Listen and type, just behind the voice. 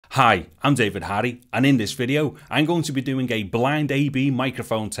Hi, I'm David Harry, and in this video I'm going to be doing a blind A/B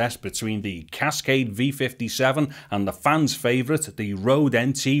microphone test between the Cascade V57 and the fans' favourite, the Rode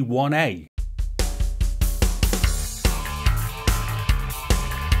NT1A.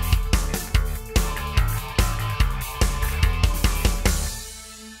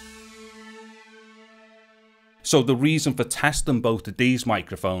 So the reason for testing both of these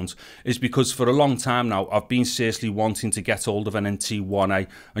microphones is because for a long time now I've been seriously wanting to get hold of an NT1A.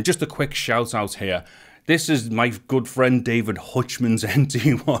 And just a quick shout out here, this is my good friend David Hutchman's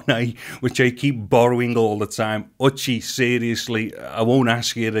NT1A, which I keep borrowing all the time. Hutchie, seriously, I won't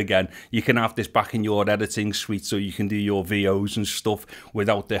ask you it again. You can have this back in your editing suite so you can do your VOs and stuff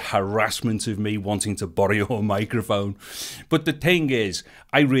without the harassment of me wanting to borrow your microphone. But the thing is,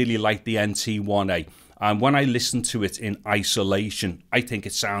 I really like the NT1A. And when I listen to it in isolation, I think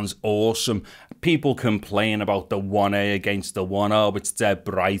it sounds awesome. People complain about the 1A against the 1O, it's dead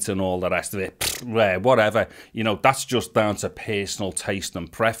bright and all the rest of it. Whatever, you know, that's just down to personal taste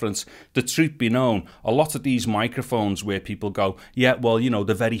and preference. The truth be known, a lot of these microphones where people go, yeah, well, you know,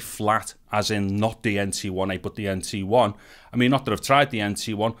 they're very flat, as in not the NT1A, but the NT1. I mean, not that I've tried the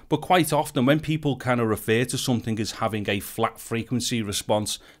NT1, but quite often when people kind of refer to something as having a flat frequency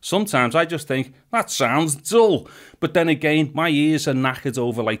response, sometimes I just think, that sounds dull. But then again, my ears are knackered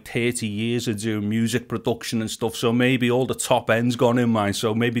over like 30 years of doing music production and stuff, so maybe all the top end's gone in mine,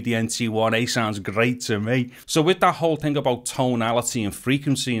 so maybe the NT1A sounds great to me. So with that whole thing about tonality and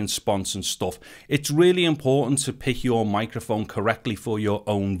frequency response and stuff, it's really important to pick your microphone correctly for your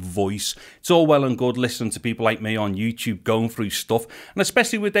own voice. It's all well and good listening to people like me on YouTube going through stuff, and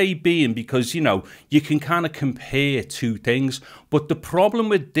especially with A/B, and because, you know, you can kind of compare two things. But the problem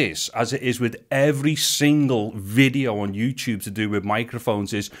with this, as it is with every single video on YouTube to do with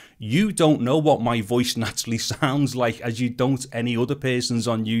microphones, is you don't know what my voice naturally sounds like, as you don't any other person's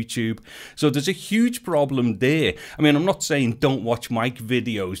on YouTube. So there's a huge problem there. I mean, I'm not saying don't watch mic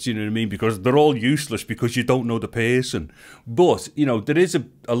videos, do you know what I mean, because they're all useless because you don't know the person. But, you know, there is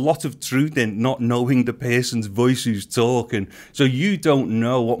a lot of truth in not knowing the person's voice who's talking. So you don't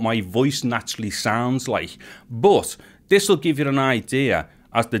know what my voice naturally sounds like. But this will give you an idea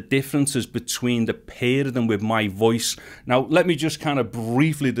as the differences between the pair of them with my voice. Now, let me just kind of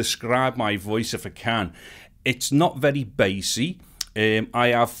briefly describe my voice if I can. It's not very bassy. I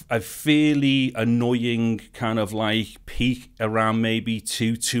have a fairly annoying kind of like peak around maybe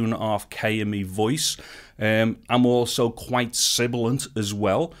 2.5K in my voice. I'm also quite sibilant as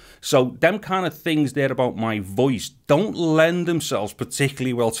well. So them kind of things there about my voice don't lend themselves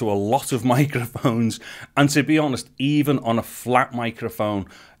particularly well to a lot of microphones. And to be honest, even on a flat microphone,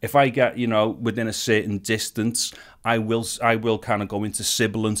 if I get, you know, within a certain distance, I will kind of go into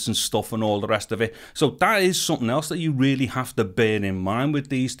sibilance and stuff and all the rest of it. So that is something else that you really have to bear in mind with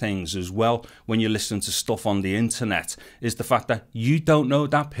these things as well when you listen to stuff on the internet, is the fact that you don't know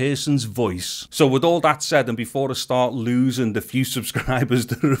that person's voice. So with all that said, and before I start losing the few subscribers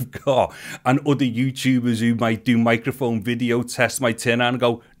that I've got, and other YouTubers who might do microphone video tests might turn around and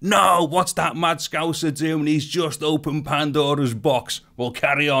go, no, what's that mad scouser doing? He's just opened Pandora's box. We'll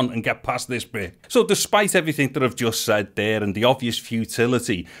carry on and get past this bit. So despite everything that I've just said there and the obvious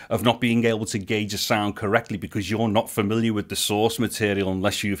futility of not being able to gauge a sound correctly because you're not familiar with the source material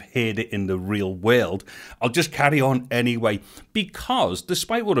unless you've heard it in the real world, I'll just carry on anyway, because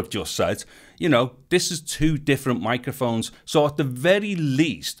despite what I've just said, you know, this is two different microphones. So at the very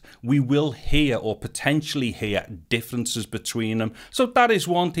least, we will hear or potentially hear differences between them. So that is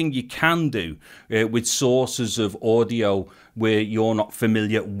one thing you can do with sources of audio where you're not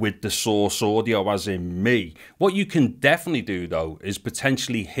familiar with the source audio, as in me. What you can definitely do though is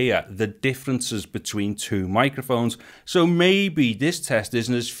potentially hear the differences between two microphones. So maybe this test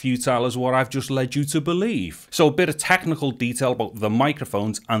isn't as futile as what I've just led you to believe. So a bit of technical detail about the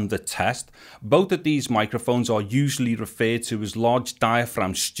microphones and the test. Both of these microphones are usually referred to as large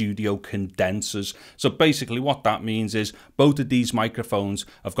diaphragm studio condensers. So basically what that means is both of these microphones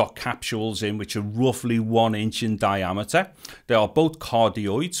have got capsules in which are roughly 1 inch in diameter. They are both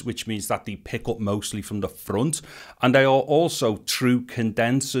cardioids, which means that they pick up mostly from the front, and they are also true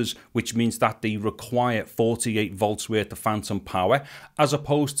condensers, which means that they require 48 volts worth of phantom power, as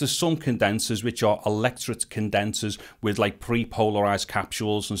opposed to some condensers which are electret condensers with like pre-polarized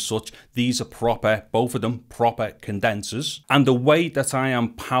capsules and such. These these are proper, both of them proper condensers. And the way that I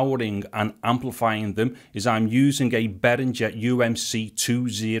am powering and amplifying them is I'm using a Behringer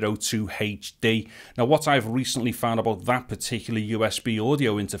UMC202HD. Now what I've recently found about that particular USB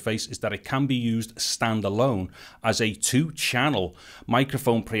audio interface is that it can be used standalone as a 2-channel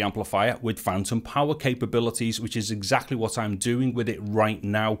microphone preamplifier with phantom power capabilities, which is exactly what I'm doing with it right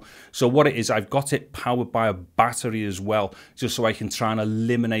now. So what it is, I've got it powered by a battery as well, just so I can try and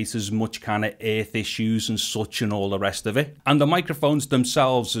eliminate as much kind of earth issues and such and all the rest of it. And the microphones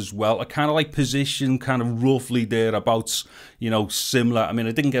themselves as well are kind of like positioned kind of roughly thereabouts, you know, similar. I mean,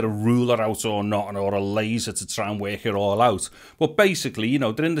 I didn't get a ruler out or not, or a laser to try and work it all out, but basically, you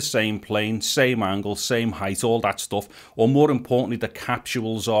know, they're in the same plane, same angle, same height, all that stuff. Or more importantly, the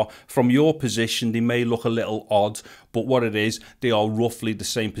capsules are, from your position, they may look a little odd, but what it is, they are roughly the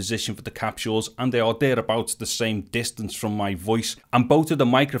same position for the capsules, and they are thereabouts the same distance from my voice. And both of the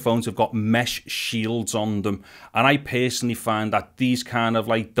microphones have got mesh shields on them, and I personally find that these kind of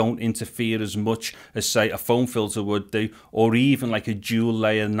like don't interfere as much as say a foam filter would do, or even like a dual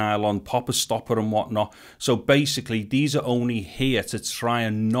layer nylon popper stopper and whatnot. So basically these are only here to try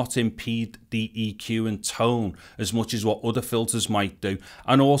and not impede the EQ and tone as much as what other filters might do,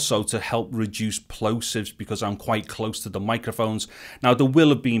 and also to help reduce plosives because I'm quite close to the microphones. Now there will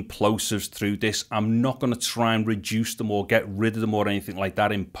have been plosives through this. I'm not going to try and reduce them or get rid of them or anything like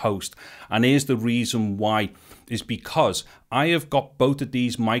that in post, and here's the reason why, is because I have got both of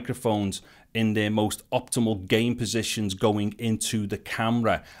these microphones in their most optimal gain positions going into the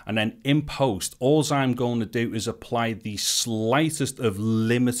camera, and then in post all I'm going to do is apply the slightest of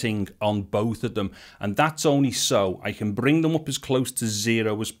limiting on both of them, and that's only so I can bring them up as close to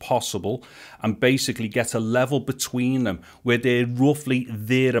 0 as possible and basically get a level between them where they're roughly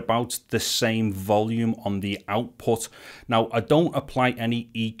thereabouts the same volume on the output. Now I don't apply any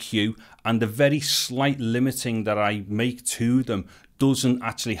EQ, and the very slight limiting that I make to them doesn't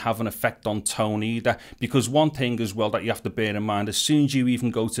actually have an effect on tone either, because one thing as well that you have to bear in mind, as soon as you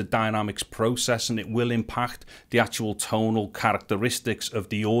even go to dynamics processing, it will impact the actual tonal characteristics of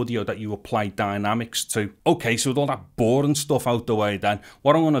the audio that you apply dynamics to. Okay, so with all that boring stuff out the way then,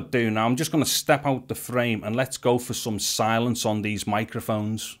 what I'm going to do now, I'm just going to step out the frame and let's go for some silence on these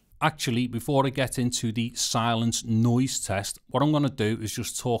microphones. Actually, before I get into the silence noise test, what I'm going to do is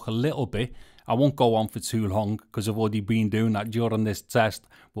just talk a little bit. I won't go on for too long because I've already been doing that during this test.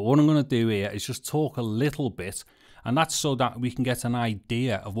 But what I'm going to do here is just talk a little bit, and that's so that we can get an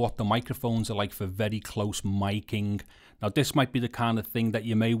idea of what the microphones are like for very close miking. Now, this might be the kind of thing that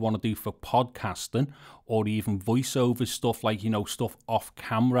you may want to do for podcasting or even voiceover stuff, like, you know, stuff off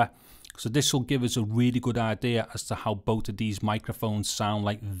camera. So this will give us a really good idea as to how both of these microphones sound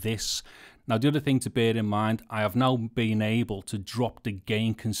like this. Now, the other thing to bear in mind, I have now been able to drop the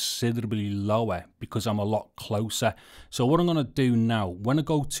gain considerably lower because I'm a lot closer. So what I'm going to do now, when I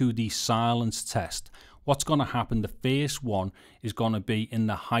go to the silence test, what's going to happen, the first one is going to be in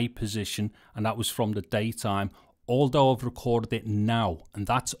the high position, and that was from the daytime. Although I've recorded it now, and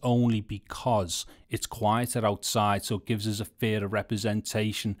that's only because it's quieter outside, so it gives us a fairer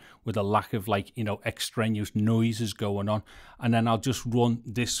representation with a lack of, like, you know, extraneous noises going on. And then I'll just run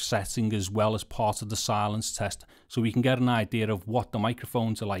this setting as well as part of the silence test, so we can get an idea of what the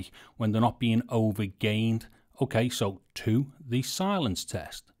microphones are like when they're not being overgained. Okay, so to the silence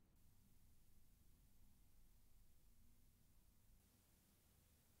test.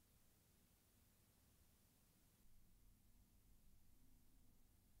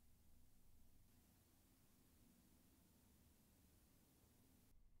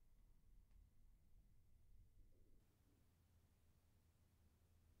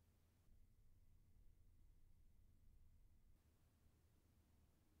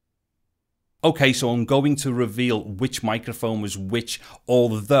 Okay, so I'm going to reveal which microphone was which,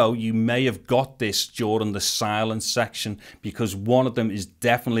 although you may have got this during the silence section because one of them is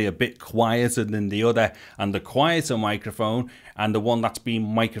definitely a bit quieter than the other, and the quieter microphone and the one that's been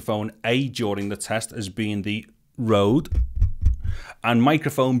microphone A during the test has been the Rode, and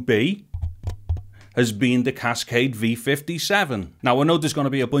microphone B has been the Cascade V57. Now, I know there's going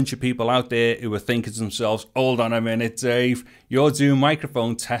to be a bunch of people out there who are thinking to themselves, hold on a minute, Dave, you're doing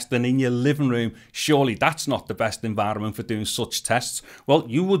microphone testing in your living room. Surely that's not the best environment for doing such tests. Well,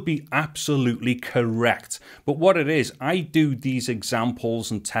 you would be absolutely correct. But what it is, I do these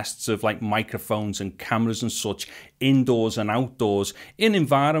examples and tests of like microphones and cameras and such indoors and outdoors in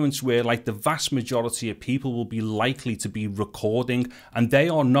environments where like the vast majority of people will be likely to be recording, and they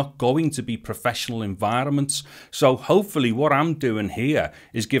are not going to be professional typical environments. So hopefully what I'm doing here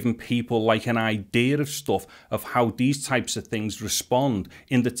is giving people like an idea of stuff of how these types of things respond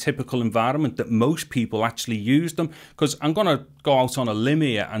in the typical environment that most people actually use them. Because I'm going to go out on a limb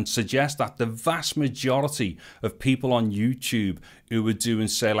here and suggest that the vast majority of people on YouTube who are doing,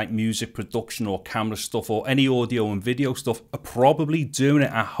 say, like music production or camera stuff or any audio and video stuff are probably doing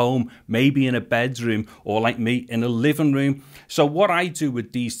it at home, maybe in a bedroom, or like me in a living room. So what I do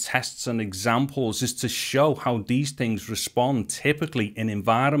with these tests and examples is to show how these things respond typically in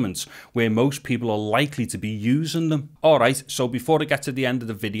environments where most people are likely to be using them. Alright, so before I get to the end of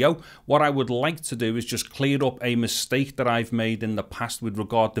the video, what I would like to do is just clear up a mistake that I've made in the past with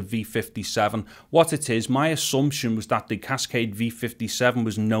regard to V57. What it is, my assumption was that the Cascade V57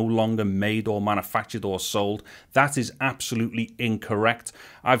 was no longer made or manufactured or sold. That is absolutely incorrect.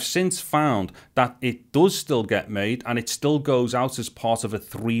 I've since found that it does still get made and it still goes out as part of a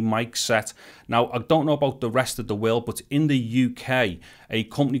 3 mic set. Now, I don't know about the rest of the world, but in the UK, a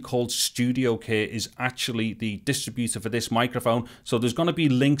company called Studio Care is actually the distributor for this microphone. So there's going to be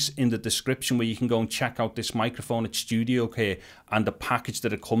links in the description where you can go and check out this microphone at Studio Care and the package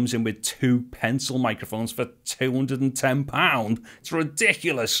that it comes in with 2 pencil microphones for £210. It's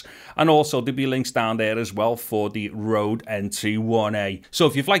ridiculous. And also there'll be links down there as well for the Rode NT1A. So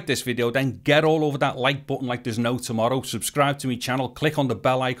if you've liked this video, then get all over that like button like there's no tomorrow. Subscribe to my channel, click on the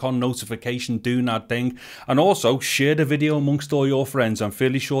bell icon, notification, do that thing. And also share the video amongst all your friends. I'm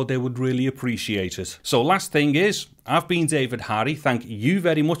fairly sure they would really appreciate it. So last thing is, I've been David Harry. Thank you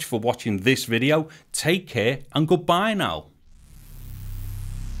very much for watching this video. Take care and goodbye now.